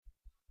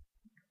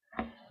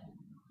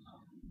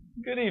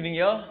Good evening,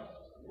 y'all,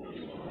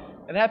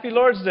 and happy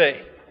Lord's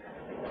Day.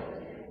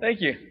 Thank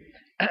you.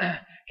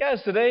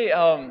 Guys, today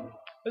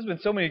there's been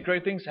so many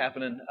great things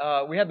happening.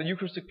 We had the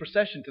Eucharistic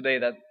procession today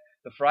that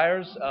the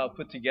friars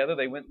put together.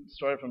 They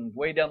started from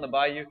way down the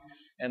bayou,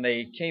 and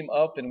they came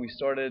up, and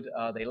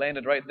they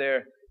landed right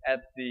there at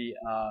the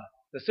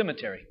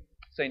cemetery,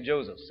 St.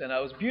 Joseph's, and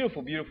it was a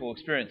beautiful, beautiful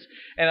experience.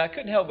 And I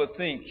couldn't help but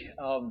think,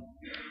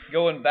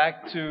 going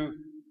back to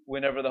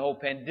whenever the whole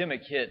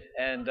pandemic hit,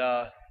 and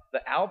the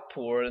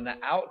outpour and the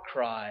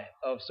outcry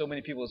of so many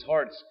people's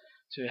hearts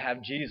to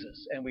have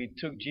Jesus. And we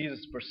took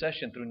Jesus'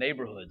 procession through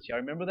neighborhoods. Y'all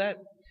remember that?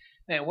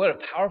 Man, what a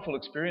powerful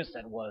experience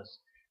that was.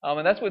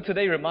 And that's what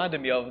today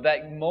reminded me of,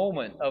 that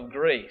moment of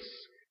grace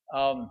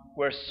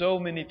where so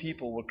many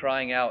people were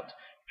crying out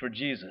for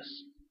Jesus.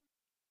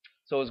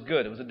 So it was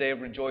good. It was a day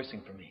of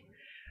rejoicing for me.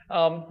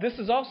 This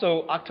is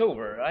also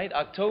October, right?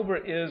 October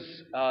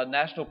is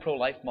National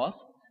Pro-Life Month.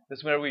 This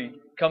is where we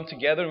come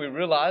together and we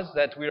realize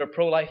that we are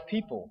pro-life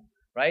people,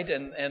 right?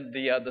 And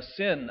the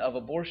sin of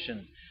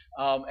abortion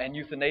and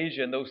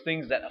euthanasia and those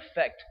things that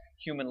affect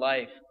human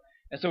life.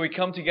 And so we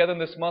come together in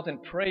this month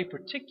and pray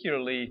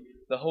particularly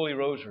the Holy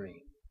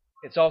Rosary.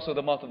 It's also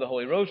the month of the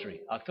Holy Rosary,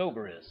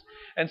 October is.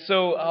 And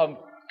so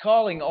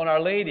calling on Our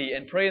Lady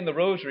and praying the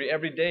Rosary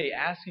every day,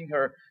 asking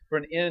her for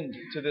an end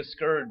to this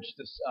scourge,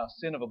 this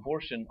sin of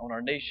abortion on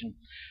our nation.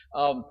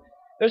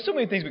 There's so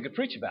many things we could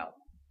preach about.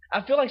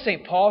 I feel like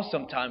St. Paul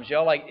sometimes,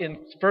 y'all. Like in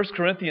 1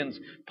 Corinthians,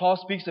 Paul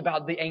speaks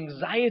about the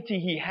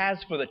anxiety he has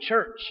for the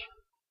church,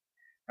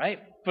 right?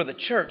 For the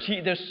church.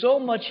 There's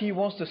so much he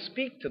wants to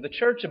speak to the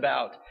church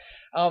about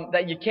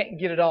that you can't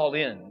get it all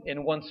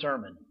in one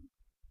sermon.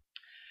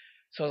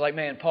 So I was like,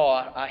 man, Paul,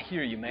 I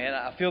hear you, man.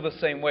 I feel the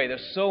same way.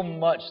 There's so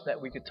much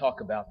that we could talk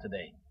about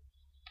today.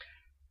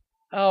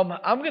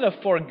 I'm going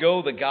to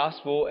forego the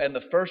gospel and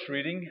the first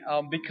reading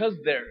because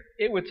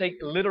it would take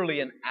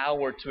literally an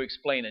hour to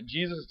explain it.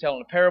 Jesus is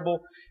telling a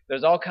parable.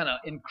 There's all kind of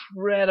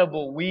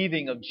incredible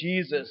weaving of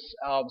Jesus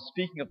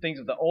speaking of things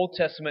of the Old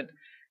Testament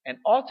and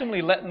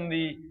ultimately letting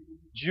the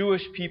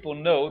Jewish people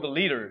know, the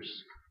leaders,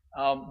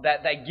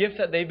 that gift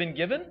that they've been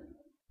given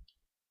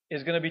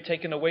is going to be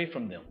taken away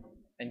from them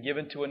and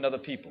given to another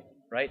people,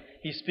 right?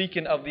 He's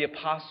speaking of the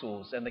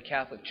apostles and the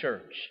Catholic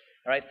Church.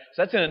 All right,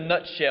 so that's in a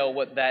nutshell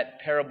what that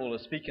parable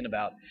is speaking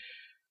about.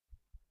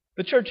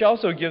 The church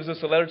also gives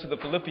us a letter to the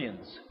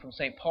Philippians from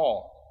St.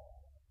 Paul.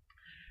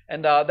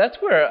 And that's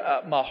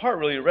where my heart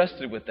really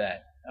rested with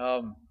that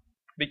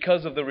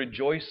because of the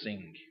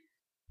rejoicing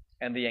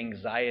and the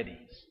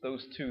anxieties.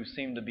 Those two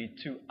seem to be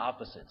two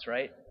opposites,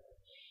 right?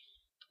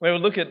 When we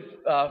look at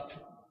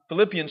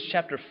Philippians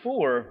chapter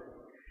 4,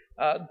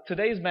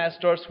 today's Mass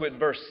starts with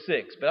verse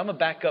 6, but I'm going to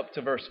back up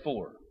to verse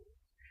 4.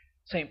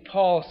 St.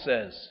 Paul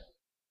says,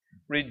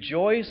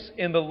 "Rejoice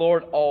in the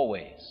Lord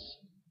always.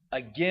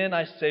 Again,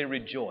 I say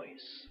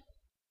rejoice."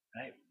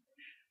 Right?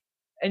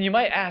 And you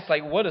might ask,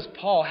 like, what does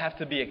Paul have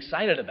to be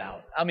excited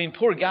about? I mean,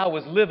 poor guy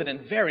was living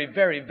in very,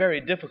 very,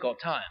 very difficult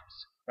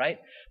times, right?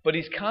 But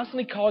he's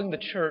constantly calling the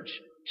church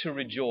to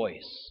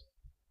rejoice.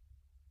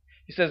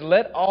 He says,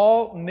 "Let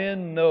all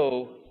men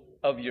know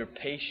of your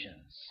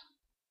patience."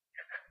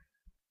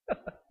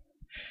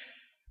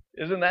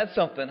 Isn't that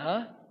something,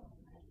 huh?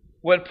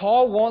 What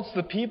Paul wants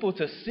the people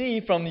to see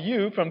from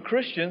you, from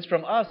Christians,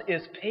 from us,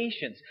 is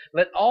patience.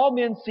 Let all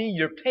men see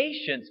your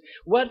patience.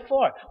 What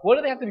for? What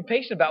do they have to be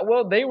patient about?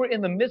 Well, they were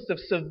in the midst of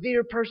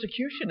severe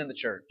persecution in the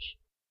church.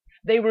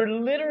 They were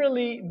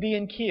literally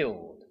being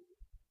killed.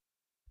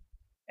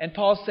 And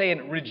Paul's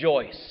saying,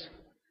 rejoice.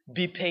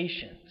 Be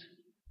patient.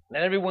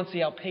 Let everyone see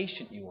how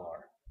patient you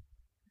are.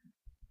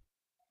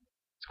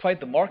 It's quite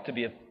the mark to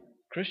be a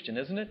Christian,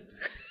 isn't it?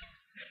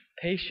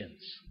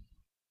 Patience.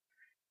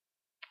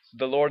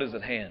 The Lord is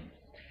at hand.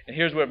 And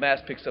here's where Mass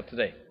picks up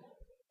today.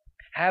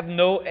 Have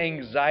no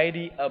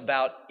anxiety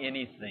about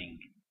anything.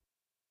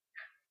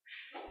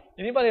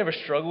 Anybody ever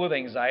struggle with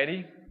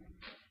anxiety?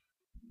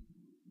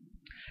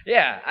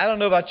 Yeah, I don't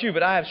know about you,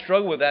 but I have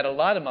struggled with that a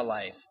lot in my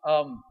life.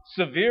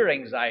 Severe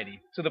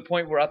anxiety to the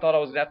point where I thought I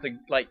was going to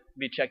have to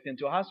be checked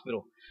into a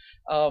hospital.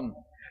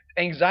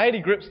 Anxiety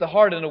grips the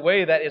heart in a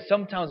way that is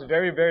sometimes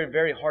very, very,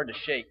 very hard to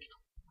shake.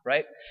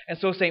 Right? And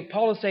so St.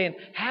 Paul is saying,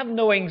 have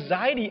no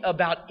anxiety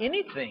about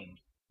anything.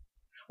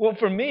 Well,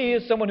 for me,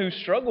 as someone who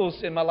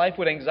struggles in my life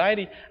with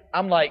anxiety,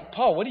 I'm like,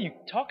 Paul, what are you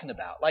talking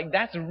about? Like,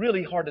 that's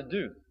really hard to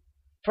do.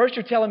 First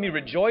you're telling me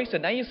rejoice,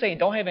 and now you're saying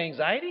don't have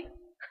anxiety?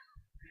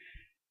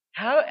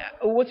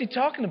 What's he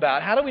talking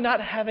about? How do we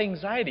not have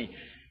anxiety?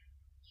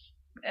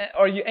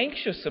 Are you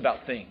anxious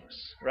about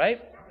things?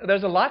 Right?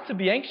 There's a lot to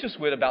be anxious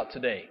with about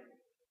today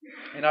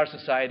in our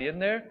society,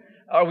 isn't there?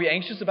 Are we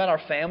anxious about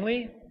our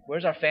family?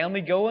 Where's our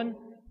family going?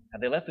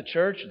 Have they left the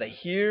church? Are they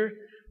here?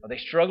 Are they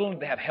struggling? Do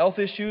they have health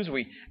issues? Are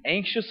we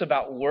anxious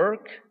about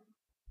work?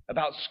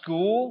 About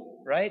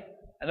school? Right?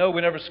 I know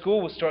whenever school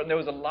was starting, there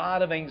was a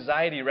lot of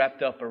anxiety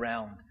wrapped up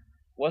around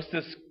what's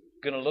this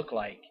going to look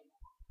like?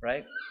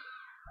 Right?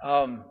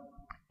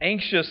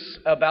 Anxious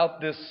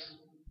about this,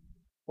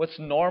 what's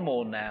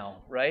normal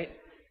now? Right?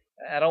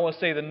 I don't want to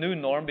say the new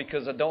norm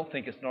because I don't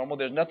think it's normal.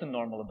 There's nothing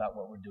normal about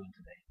what we're doing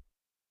today,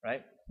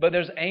 right? But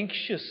there's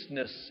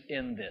anxiousness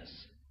in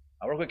this.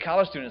 I work with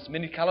college students.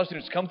 Many college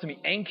students come to me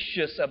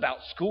anxious about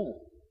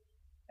school,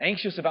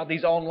 anxious about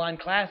these online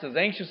classes,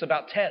 anxious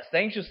about tests,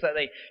 anxious that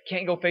they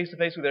can't go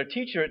face-to-face with their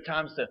teacher at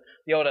times to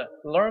be able to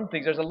learn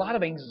things. There's a lot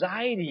of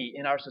anxiety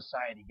in our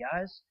society,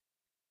 guys.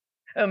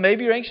 And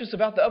maybe you're anxious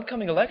about the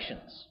upcoming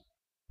elections.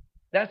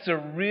 That's a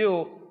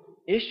real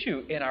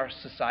issue in our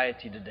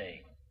society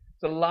today.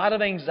 There's a lot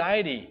of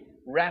anxiety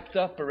wrapped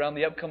up around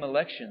the upcoming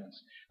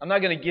elections. I'm not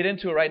going to get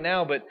into it right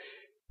now, but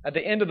at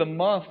the end of the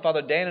month,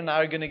 Father Dan and I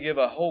are going to give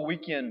a whole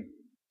weekend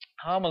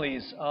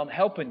homilies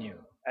helping you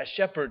as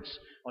shepherds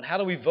on how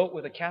do we vote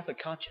with a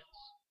Catholic conscience.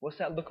 What's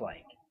that look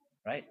like,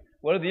 right?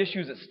 What are the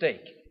issues at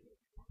stake,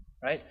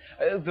 right?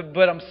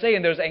 But I'm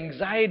saying there's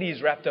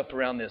anxieties wrapped up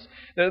around this.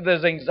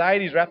 There's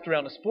anxieties wrapped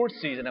around the sports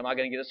season. Am I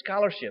going to get a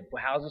scholarship?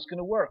 Well, how's this going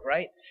to work,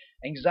 right?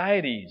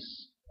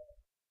 Anxieties.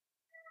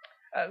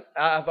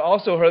 I've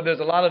also heard there's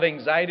a lot of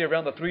anxiety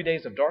around the 3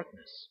 days of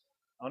darkness.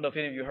 I don't know if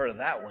any of you heard of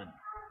that one,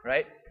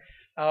 right?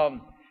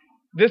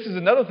 This is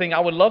another thing I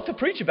would love to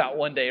preach about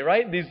one day,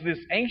 right? This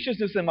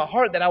anxiousness in my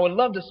heart that I would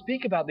love to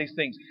speak about these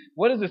things.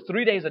 What is this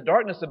 3 days of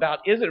darkness about?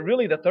 Is it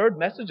really the third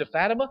message of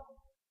Fatima?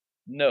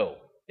 No,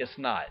 it's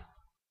not.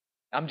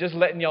 I'm just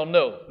letting y'all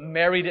know.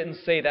 Mary didn't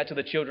say that to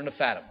the children of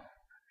Fatima.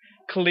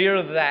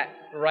 Clear that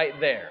right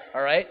there,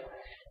 all right?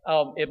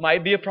 It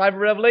might be a private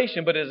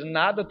revelation, but it is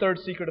not the third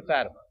secret of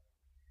Fatima.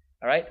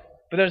 All right?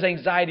 But there's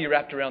anxiety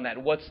wrapped around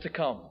that. What's to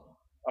come?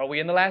 Are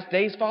we in the last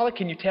days, Father?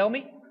 Can you tell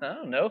me? I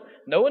don't know.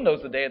 No one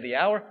knows the day or the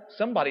hour.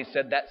 Somebody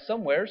said that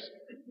somewheres.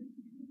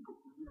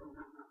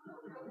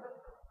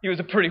 He was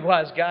a pretty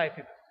wise guy, if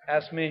you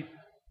ask me.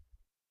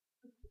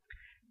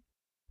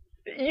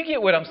 You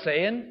get what I'm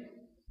saying?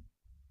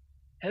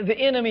 The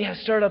enemy has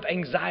stirred up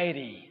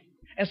anxiety.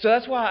 And so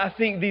that's why I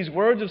think these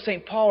words of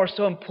St. Paul are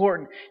so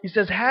important. He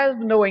says, have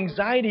no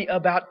anxiety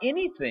about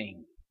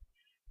anything.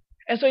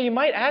 And so you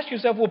might ask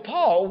yourself, well,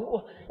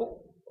 Paul,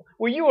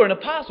 well, you were an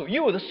apostle.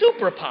 You were the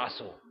super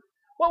apostle.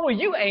 What were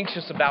you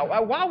anxious about?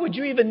 Why would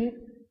you even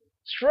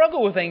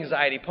struggle with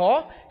anxiety,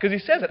 Paul? Because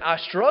he says it,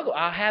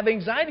 I have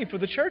anxiety for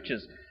the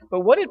churches.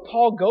 But what did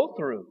Paul go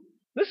through?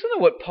 Listen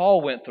to what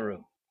Paul went through.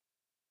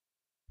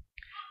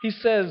 He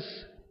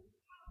says,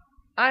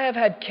 I have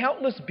had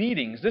countless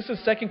beatings. This is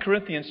 2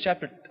 Corinthians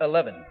chapter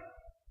 11.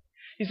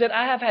 He said,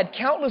 I have had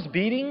countless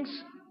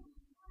beatings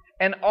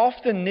and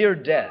often near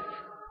death.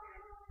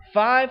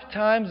 5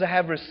 times I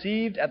have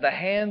received at the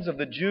hands of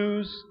the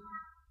Jews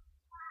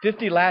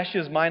 50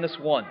 lashes minus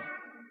 1.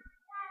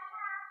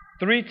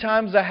 3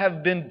 times I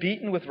have been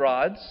beaten with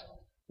rods.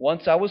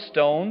 Once I was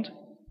stoned.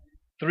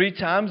 3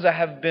 times I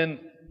have been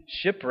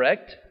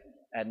shipwrecked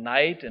at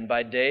night and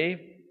by day.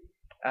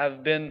 I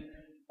have been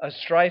a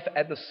strife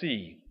at the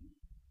sea.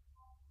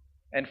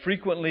 And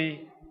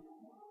frequently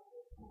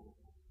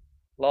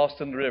lost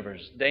in the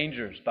rivers,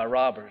 dangers by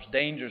robbers,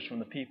 dangers from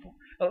the people.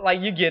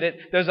 Like, you get it.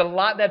 There's a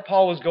lot that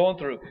Paul was going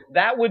through.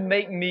 That would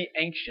make me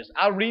anxious.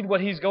 I read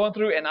what he's going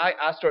through and I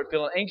start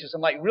feeling anxious.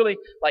 I'm like, really?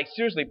 Like,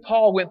 seriously,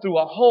 Paul went through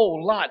a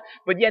whole lot.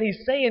 But yet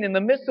he's saying in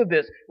the midst of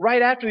this,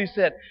 right after he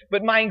said,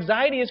 but my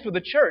anxiety is for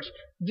the church,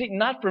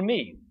 not for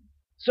me.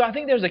 So I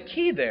think there's a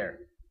key there.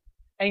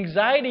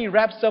 Anxiety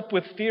wraps up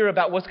with fear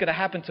about what's going to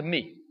happen to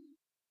me.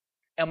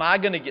 Am I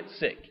going to get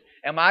sick?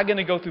 Am I going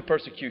to go through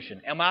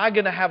persecution? Am I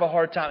going to have a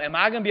hard time? Am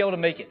I going to be able to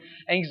make it?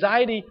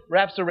 Anxiety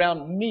wraps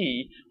around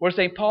me, where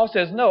St. Paul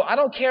says, no, I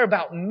don't care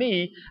about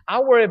me.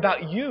 I worry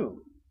about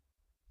you.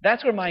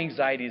 That's where my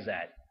anxiety is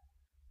at.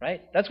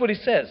 Right? That's what he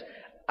says.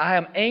 I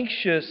am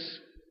anxious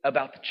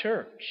about the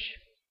church.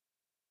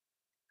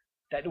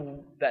 That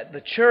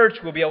the church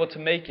will be able to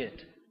make it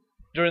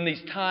during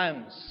these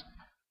times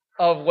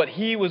of what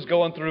he was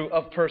going through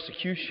of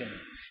persecution.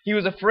 He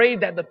was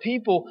afraid that the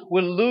people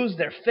would lose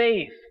their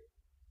faith.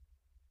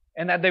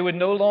 And that they would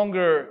no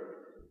longer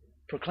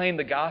proclaim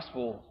the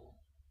gospel.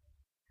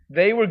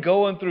 They were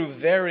going through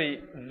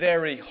very,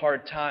 very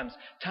hard times.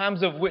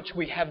 Times of which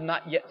we have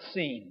not yet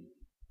seen.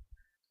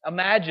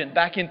 Imagine,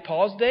 back in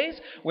Paul's days,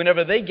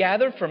 whenever they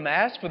gathered for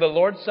Mass for the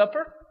Lord's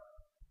Supper,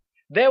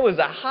 there was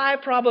a high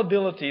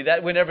probability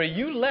that whenever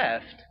you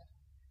left,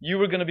 you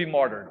were going to be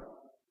martyred.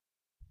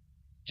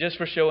 Just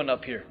for showing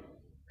up here.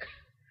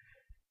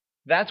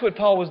 That's what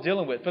Paul was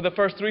dealing with for the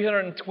first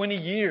 320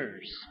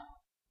 years.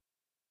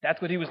 That's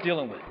what he was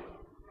dealing with.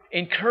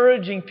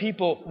 Encouraging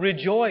people,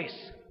 rejoice.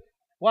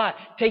 Why?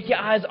 Take your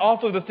eyes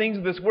off of the things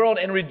of this world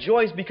and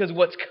rejoice, because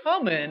what's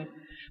coming,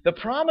 the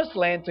promised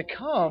land to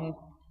come,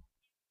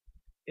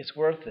 it's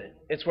worth it.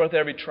 It's worth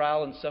every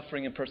trial and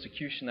suffering and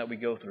persecution that we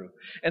go through.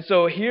 And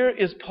so here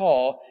is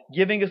Paul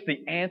giving us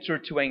the answer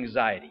to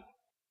anxiety.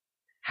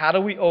 How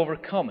do we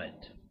overcome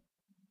it?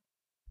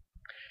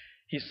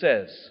 He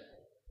says,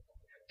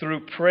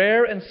 through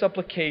prayer and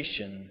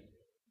supplication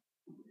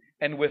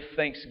and with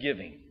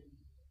thanksgiving,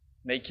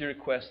 make your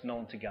request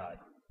known to God.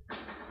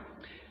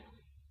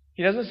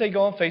 He doesn't say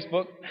go on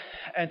Facebook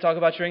and talk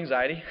about your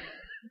anxiety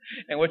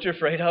and what you're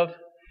afraid of.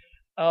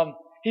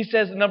 He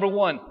says, number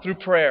one, through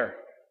prayer.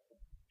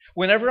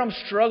 Whenever I'm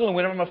struggling,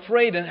 whenever I'm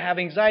afraid and have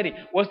anxiety,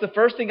 what's the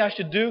first thing I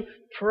should do?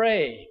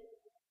 Pray.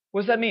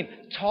 What does that mean?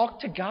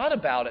 Talk to God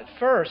about it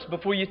first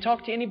before you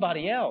talk to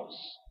anybody else.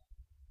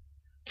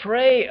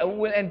 Pray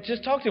and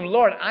just talk to Him.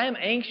 Lord, I am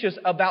anxious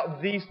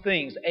about these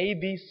things, A,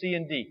 B, C,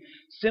 and D.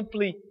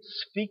 Simply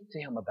speak to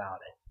Him about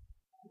it.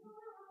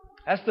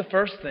 That's the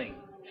first thing.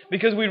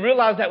 Because we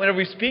realize that whenever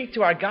we speak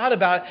to our God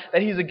about it,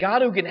 that He's a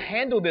God who can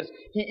handle this.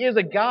 He is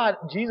a God.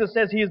 Jesus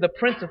says He is the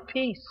Prince of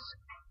Peace.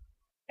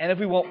 And if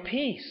we want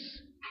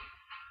peace,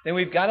 then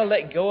we've got to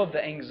let go of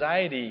the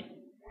anxiety.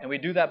 And we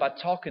do that by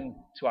talking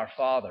to our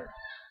Father.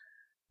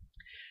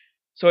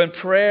 So in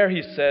prayer,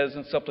 He says,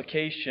 in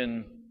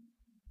supplication,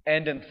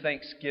 and in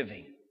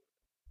thanksgiving.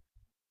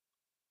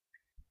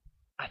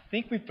 I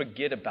think we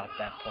forget about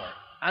that part.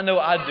 I know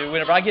I do.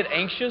 Whenever I get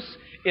anxious,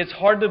 it's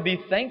hard to be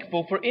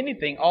thankful for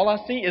anything. All I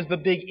see is the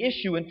big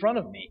issue in front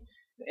of me.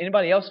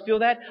 Anybody else feel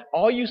that?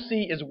 All you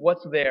see is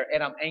what's there,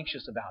 and I'm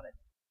anxious about it.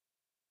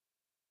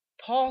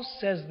 Paul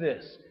says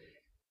this.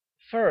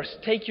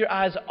 First, take your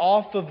eyes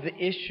off of the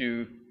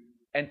issue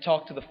and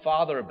talk to the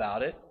Father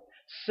about it.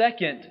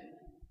 Second,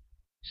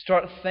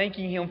 start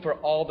thanking Him for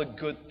all the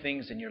good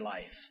things in your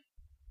life.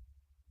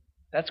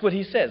 That's what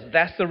he says.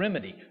 That's the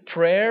remedy.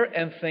 Prayer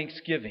and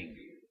thanksgiving.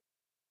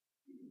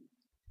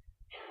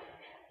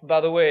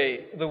 By the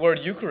way, the word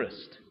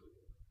Eucharist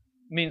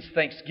means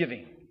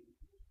thanksgiving.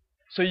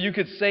 So you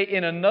could say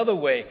in another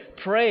way,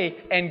 pray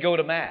and go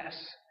to Mass.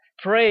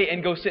 Pray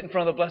and go sit in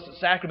front of the Blessed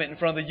Sacrament, in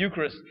front of the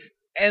Eucharist,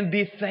 and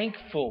be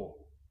thankful.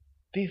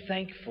 Be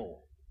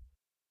thankful.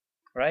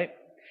 Right?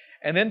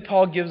 And then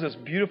Paul gives us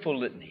beautiful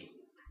litany.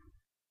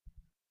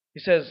 He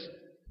says,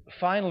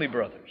 finally,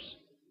 brothers,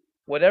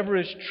 whatever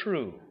is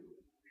true.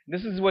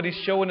 This is what he's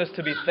showing us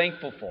to be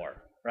thankful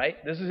for, right?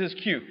 This is his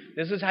cue.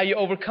 This is how you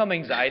overcome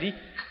anxiety.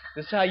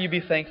 This is how you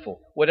be thankful.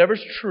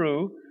 Whatever's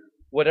true,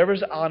 whatever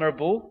is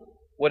honorable,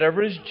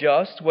 whatever is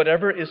just,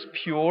 whatever is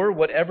pure,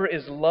 whatever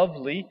is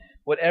lovely,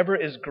 whatever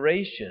is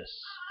gracious.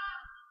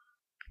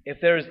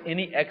 If there is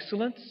any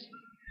excellence,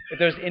 if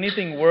there's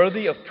anything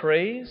worthy of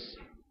praise,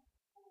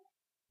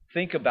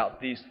 think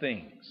about these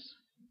things.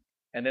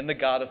 And then the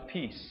God of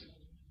peace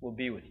will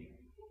be with you.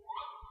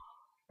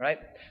 Right?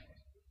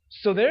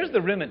 So there's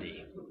the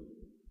remedy.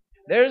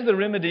 There's the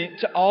remedy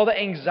to all the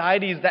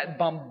anxieties that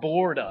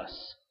bombard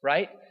us.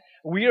 Right?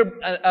 We are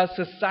a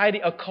society,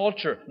 a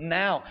culture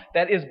now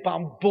that is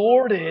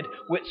bombarded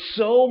with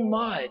so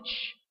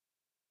much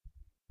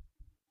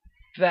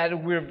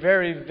that we're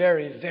very,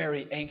 very,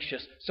 very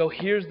anxious. So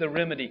here's the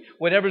remedy.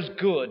 Whatever's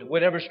good,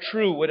 whatever's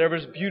true,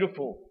 whatever's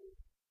beautiful,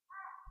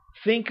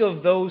 think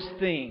of those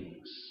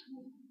things.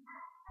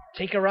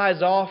 Take our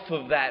eyes off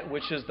of that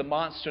which is the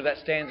monster that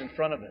stands in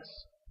front of us.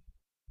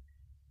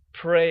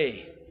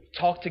 Pray.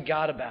 Talk to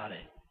God about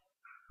it.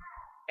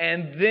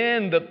 And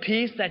then the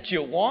peace that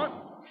you want,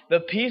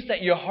 the peace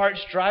that your heart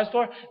strives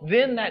for,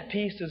 then that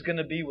peace is going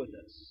to be with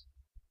us.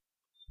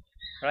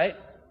 Right?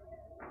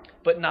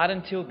 But not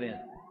until then.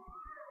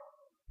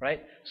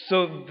 Right?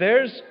 So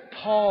there's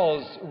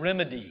Paul's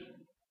remedy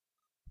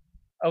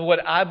of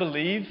what I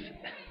believe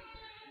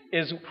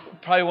is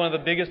probably one of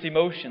the biggest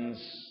emotions,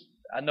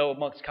 I know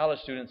amongst college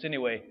students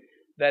anyway,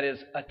 that is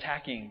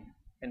attacking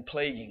and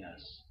plaguing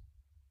us.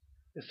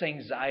 This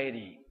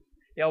anxiety.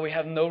 We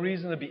have no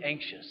reason to be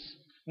anxious.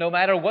 No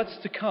matter what's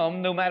to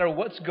come, no matter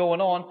what's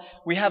going on,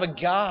 we have a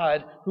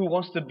God who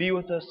wants to be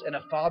with us and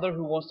a Father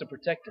who wants to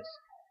protect us.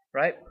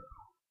 Right?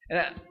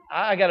 And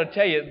I got to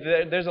tell you,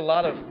 there's a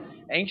lot of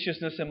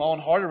anxiousness in my own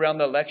heart around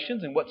the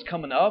elections and what's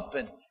coming up.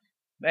 And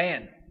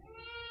man,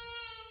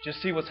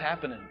 just see what's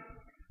happening.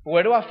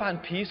 Where do I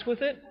find peace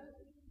with it?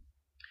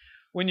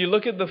 When you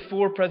look at the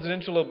 4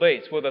 presidential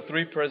debates, well, the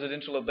 3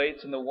 presidential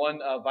debates and the 1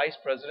 vice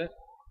president,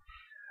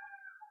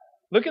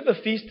 look at the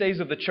feast days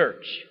of the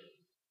church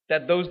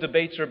that those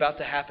debates are about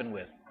to happen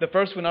with. The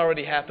first one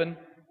already happened.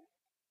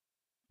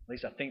 At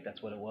least I think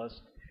that's what it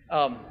was.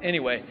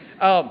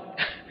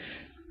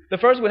 The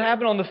first would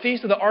happen on the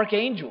Feast of the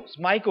Archangels,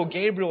 Michael,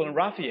 Gabriel, and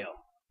Raphael.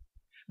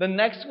 The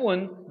next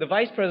one, the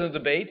Vice President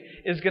debate,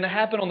 is going to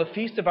happen on the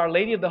Feast of Our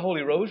Lady of the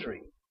Holy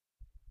Rosary.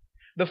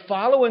 The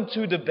following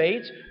 2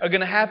 debates are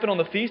going to happen on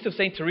the Feast of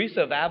St.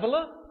 Teresa of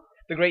Avila,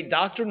 the great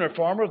doctor and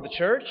reformer of the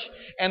church.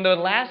 And the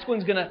last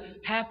one's going to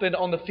happen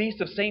on the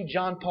Feast of St.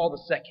 John Paul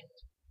II.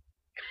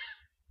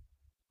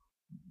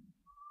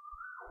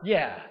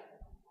 Yeah.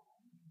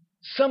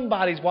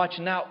 Somebody's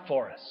watching out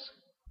for us.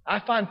 I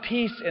find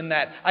peace in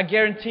that. I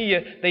guarantee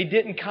you they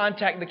didn't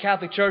contact the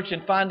Catholic Church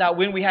and find out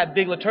when we had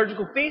big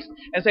liturgical feasts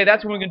and say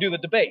that's when we're going to do the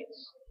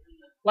debates.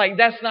 Like,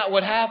 that's not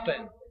what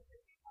happened.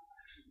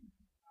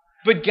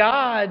 But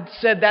God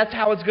said that's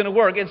how it's going to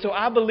work. And so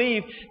I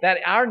believe that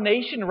our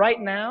nation right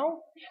now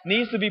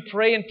needs to be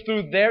praying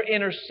through their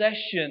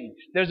intercession.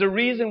 There's a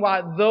reason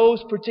why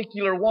those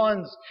particular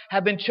ones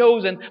have been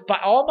chosen by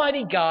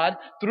Almighty God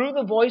through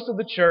the voice of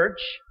the church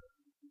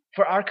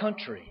for our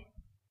country.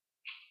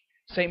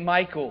 St.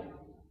 Michael,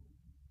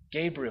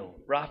 Gabriel,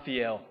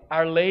 Raphael,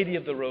 Our Lady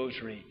of the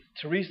Rosary,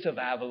 Teresa of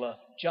Avila,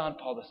 John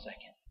Paul II.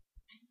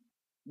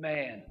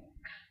 Man,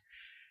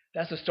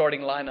 that's the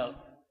starting lineup.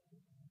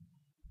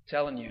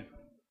 Telling you.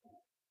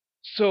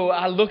 So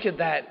I look at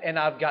that and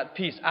I've got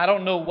peace. I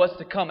don't know what's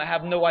to come. I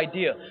have no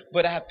idea.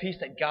 But I have peace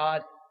that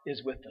God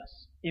is with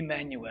us.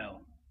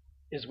 Emmanuel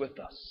is with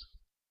us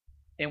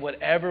in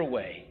whatever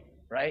way,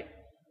 right?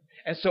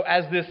 And so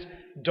as this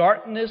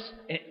darkness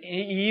and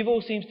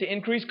evil seems to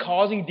increase,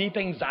 causing deep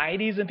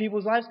anxieties in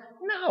people's lives,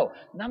 no,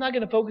 I'm not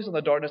going to focus on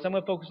the darkness. I'm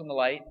going to focus on the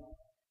light.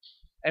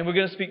 And we're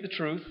going to speak the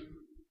truth.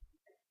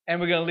 And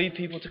we're going to lead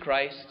people to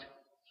Christ.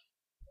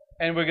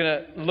 And we're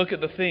going to look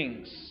at the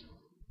things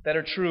that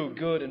are true,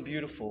 good, and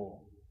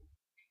beautiful,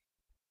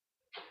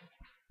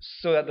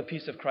 so that the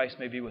peace of Christ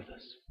may be with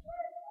us.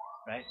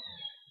 Right?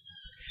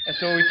 And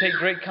so we take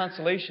great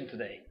consolation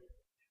today.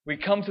 We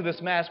come to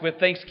this Mass with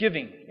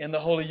thanksgiving in the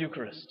Holy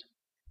Eucharist.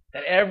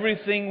 That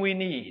everything we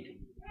need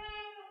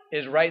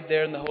is right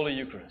there in the Holy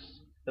Eucharist.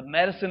 The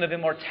medicine of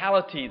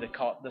immortality,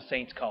 the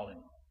saints call it.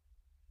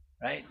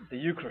 Right? The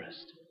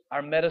Eucharist.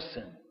 Our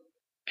medicine.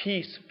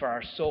 Peace for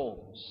our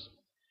souls.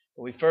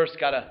 But we first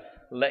got to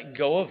let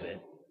go of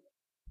it.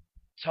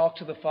 Talk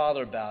to the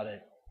Father about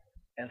it.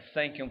 And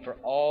thank Him for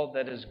all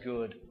that is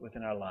good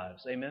within our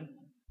lives. Amen?